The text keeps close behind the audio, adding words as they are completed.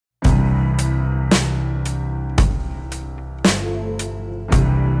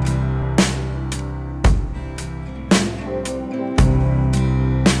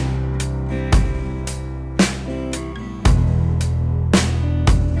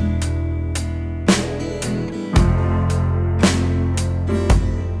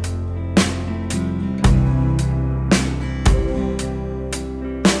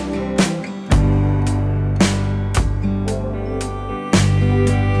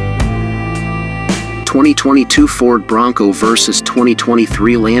2022 Ford Bronco versus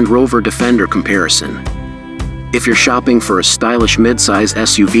 2023 Land Rover Defender comparison. If you're shopping for a stylish midsize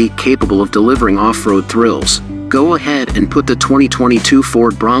SUV capable of delivering off-road thrills, go ahead and put the 2022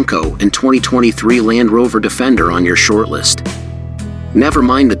 Ford Bronco and 2023 Land Rover Defender on your shortlist. Never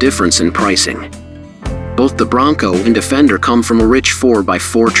mind the difference in pricing. Both the Bronco and Defender come from a rich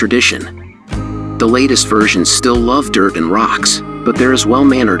 4x4 tradition. The latest versions still love dirt and rocks, but they're as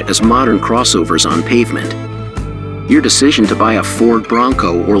well-mannered as modern crossovers on pavement. Your decision to buy a Ford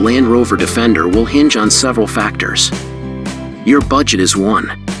Bronco or Land Rover Defender will hinge on several factors. Your budget is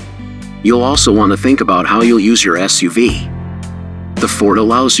one. You'll also want to think about how you'll use your SUV. The Ford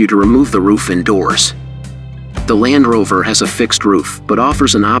allows you to remove the roof indoors. The Land Rover has a fixed roof but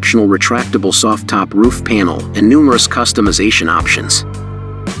offers an optional retractable soft-top roof panel and numerous customization options.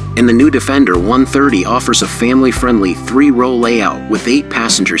 And the new Defender 130 offers a family-friendly 3-row layout with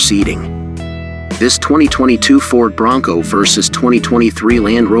 8-passenger seating. This 2022 Ford Bronco versus 2023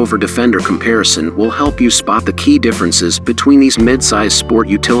 Land Rover Defender comparison will help you spot the key differences between these mid-size sport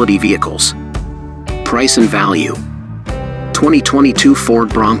utility vehicles. Price and value. 2022 Ford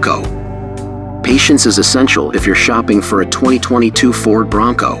Bronco. Patience is essential if you're shopping for a 2022 Ford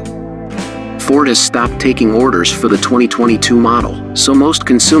Bronco. Ford has stopped taking orders for the 2022 model, so most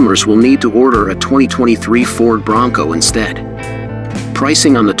consumers will need to order a 2023 Ford Bronco instead.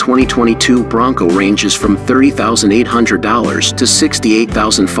 Pricing on the 2022 Bronco ranges from $30,800 to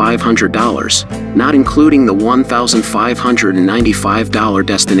 $68,500, not including the $1,595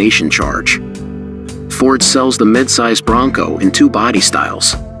 destination charge. Ford sells the midsize Bronco in 2 body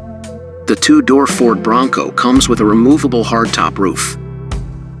styles. The 2-door Ford Bronco comes with a removable hardtop roof.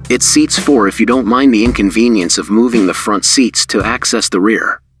 It seats 4 if you don't mind the inconvenience of moving the front seats to access the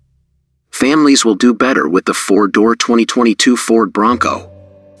rear. Families will do better with the 4-door 2022 Ford Bronco.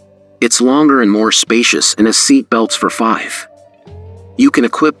 It's longer and more spacious and has seat belts for 5. You can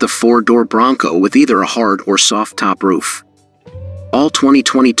equip the 4-door Bronco with either a hard or soft top roof. All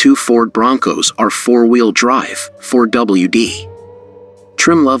 2022 Ford Broncos are 4-wheel drive, 4WD.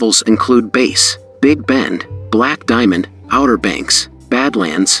 Trim levels include Base, Big Bend, Black Diamond, Outer Banks,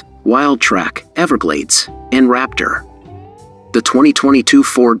 Badlands, Wildtrak, Everglades, and Raptor. The 2022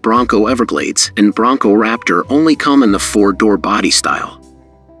 Ford Bronco Everglades and Bronco Raptor only come in the 4-door body style.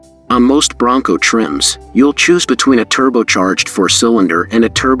 On most Bronco trims, you'll choose between a turbocharged 4-cylinder and a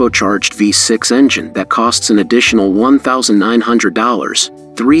turbocharged V6 engine that costs an additional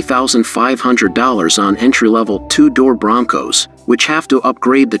 $1,900, $3,500 on entry-level 2-door Broncos, which have to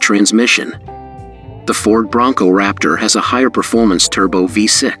upgrade the transmission. The Ford Bronco Raptor has a higher performance turbo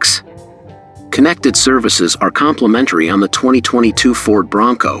V6. Connected services are complimentary on the 2022 Ford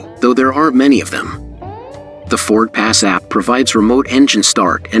Bronco, though there aren't many of them. The Ford Pass app provides remote engine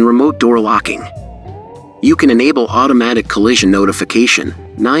start and remote door locking. You can enable automatic collision notification,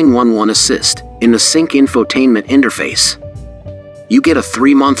 911 assist, in the Sync infotainment interface. You get a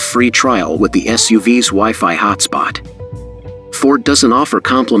 3-month free trial with the SUV's Wi-Fi hotspot. Ford doesn't offer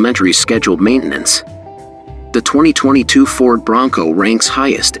complimentary scheduled maintenance. The 2022 Ford Bronco ranks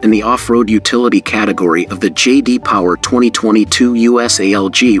highest in the off-road utility category of the J.D. Power 2022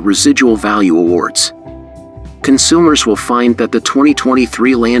 USALG Residual Value Awards. Consumers will find that the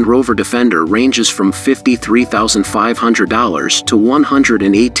 2023 Land Rover Defender ranges from $53,500 to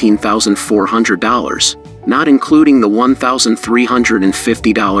 $118,400, not including the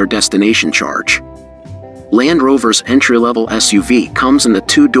 $1,350 destination charge. Land Rover's entry-level SUV comes in the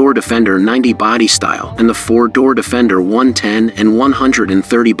 2-door Defender 90 body style and the 4-door Defender 110 and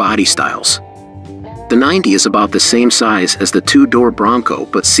 130 body styles. The 90 is about the same size as the 2-door Bronco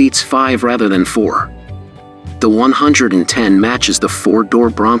but seats 5 rather than 4. The 110 matches the 4-door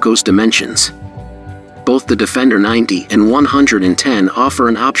Bronco's dimensions. Both the Defender 90 and 110 offer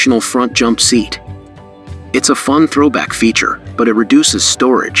an optional front jump seat. It's a fun throwback feature, but it reduces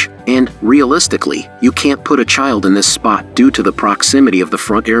storage, and, realistically, you can't put a child in this spot due to the proximity of the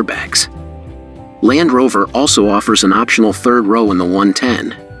front airbags. Land Rover also offers an optional 3rd row in the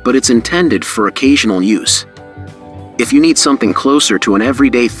 110, but it's intended for occasional use. If you need something closer to an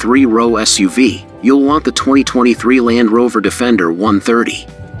everyday 3-row SUV, you'll want the 2023 Land Rover Defender 130.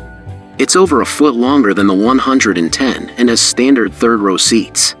 It's over a foot longer than the 110 and has standard 3rd-row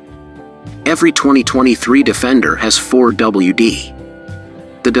seats. Every 2023 Defender has 4WD.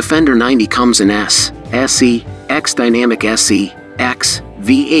 The Defender 90 comes in S, SE, X Dynamic SE, X,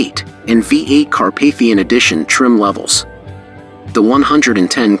 V8, and V8 Carpathian Edition trim levels. The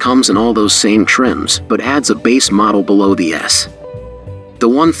 110 comes in all those same trims but adds a base model below the S. The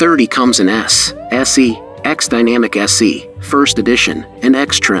 130 comes in S, SE, X Dynamic SE, First Edition, and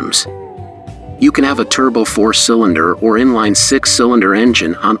X trims. You can have a turbo 4-cylinder or inline 6-cylinder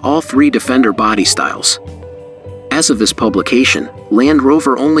engine on all 3 Defender body styles. As of this publication, Land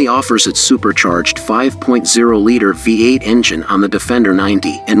Rover only offers its supercharged 5.0-liter V8 engine on the Defender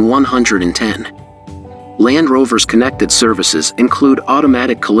 90 and 110. Land Rover's connected services include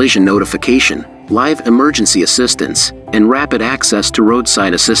automatic collision notification, live emergency assistance, and rapid access to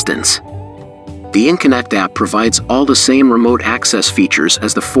roadside assistance. The InConnect app provides all the same remote access features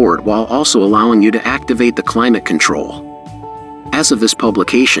as the Ford while also allowing you to activate the climate control. As of this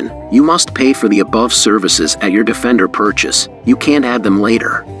publication, you must pay for the above services at your Defender purchase. You can't add them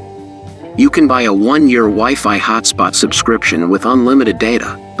later. You can buy a 1-year Wi-Fi hotspot subscription with unlimited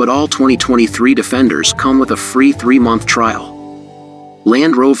data, but all 2023 Defenders come with a free 3-month trial.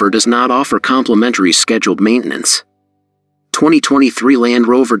 Land Rover does not offer complimentary scheduled maintenance. 2023 Land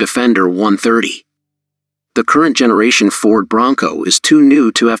Rover Defender 130. The current generation Ford Bronco is too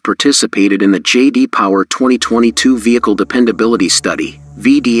new to have participated in the J.D. Power 2022 Vehicle Dependability Study,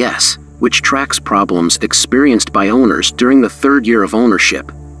 VDS, which tracks problems experienced by owners during the 3rd year of ownership.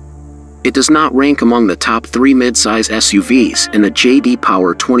 It does not rank among the top 3 midsize SUVs in the J.D.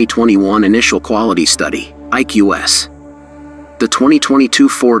 Power 2021 Initial Quality Study, IQS. The 2022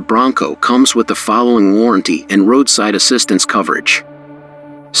 Ford Bronco comes with the following warranty and roadside assistance coverage.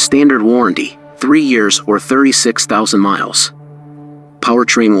 Standard warranty, 3 years or 36,000 miles.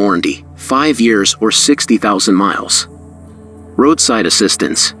 Powertrain warranty, 5 years or 60,000 miles. Roadside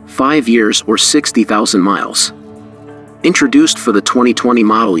assistance, 5 years or 60,000 miles. Introduced for the 2020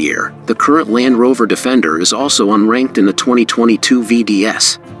 model year, the current Land Rover Defender is also unranked in the 2022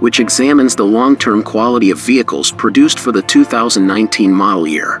 VDS, which examines the long-term quality of vehicles produced for the 2019 model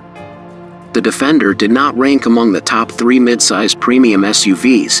year. The Defender did not rank among the top 3 midsize premium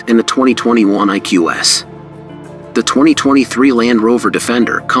SUVs in the 2021 IQS. The 2023 Land Rover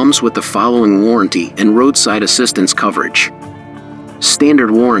Defender comes with the following warranty and roadside assistance coverage. Standard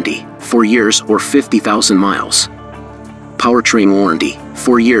warranty, 4 years or 50,000 miles. Powertrain warranty,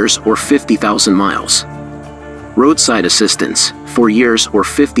 4 years or 50,000 miles. Roadside assistance, 4 years or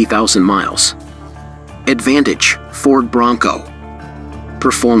 50,000 miles. Advantage, Ford Bronco.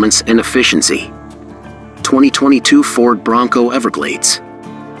 Performance and efficiency. 2022 Ford Bronco Everglades.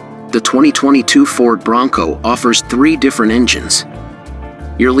 The 2022 Ford Bronco offers 3 different engines.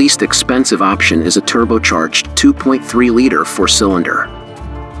 Your least expensive option is a turbocharged 2.3-liter 4-cylinder.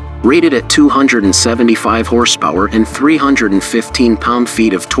 Rated at 275 horsepower and 315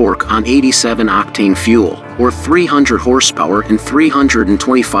 pound-feet of torque on 87-octane fuel, or 300 horsepower and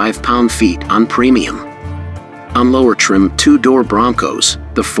 325 pound-feet on premium. On lower trim 2-door Broncos,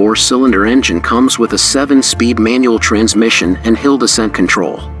 the 4-cylinder engine comes with a 7-speed manual transmission and hill descent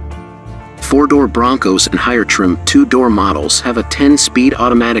control. 4-door Broncos and higher trim 2-door models have a 10-speed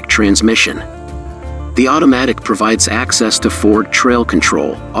automatic transmission. The automatic provides access to Ford Trail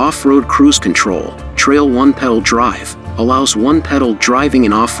Control, off-road cruise control, Trail 1-pedal drive, allows 1-pedal driving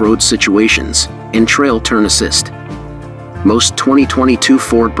in off-road situations, and Trail Turn Assist. Most 2022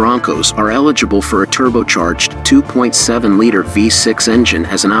 Ford Broncos are eligible for a turbocharged 2.7-liter V6 engine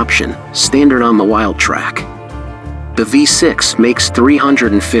as an option, standard on the Wildtrak. The V6 makes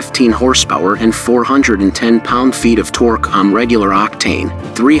 315 horsepower and 410 pound-feet of torque on regular octane,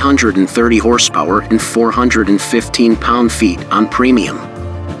 330 horsepower and 415 pound-feet on premium.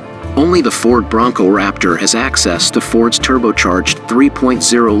 Only the Ford Bronco Raptor has access to Ford's turbocharged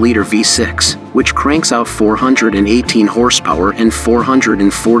 3.0-liter V6, which cranks out 418 horsepower and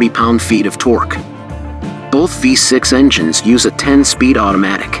 440 pound-feet of torque. Both V6 engines use a 10-speed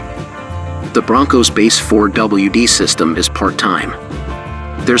automatic. The Bronco's base 4WD system is part-time.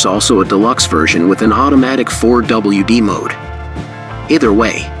 There's also a deluxe version with an automatic 4WD mode. Either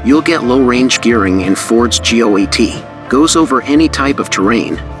way, you'll get low-range gearing in Ford's GOAT, goes over any type of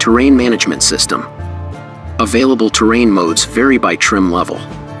terrain management system. Available terrain modes vary by trim level.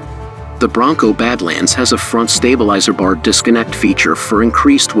 The Bronco Badlands has a front stabilizer bar disconnect feature for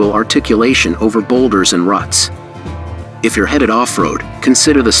increased wheel articulation over boulders and ruts. If you're headed off-road,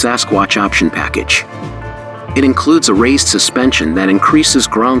 consider the Sasquatch option package. It includes a raised suspension that increases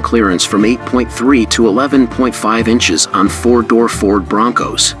ground clearance from 8.3 to 11.5 inches on 4-door Ford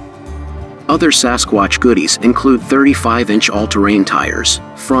Broncos. Other Sasquatch goodies include 35-inch all-terrain tires,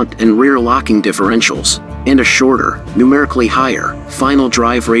 front and rear locking differentials, and a shorter, numerically higher, final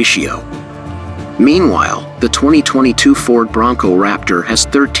drive ratio. Meanwhile, the 2022 Ford Bronco Raptor has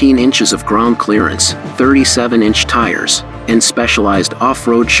 13 inches of ground clearance, 37-inch tires, and specialized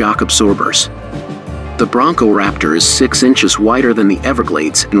off-road shock absorbers. The Bronco Raptor is 6 inches wider than the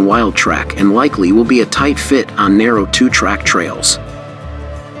Everglades and Wildtrak and likely will be a tight fit on narrow 2-track trails.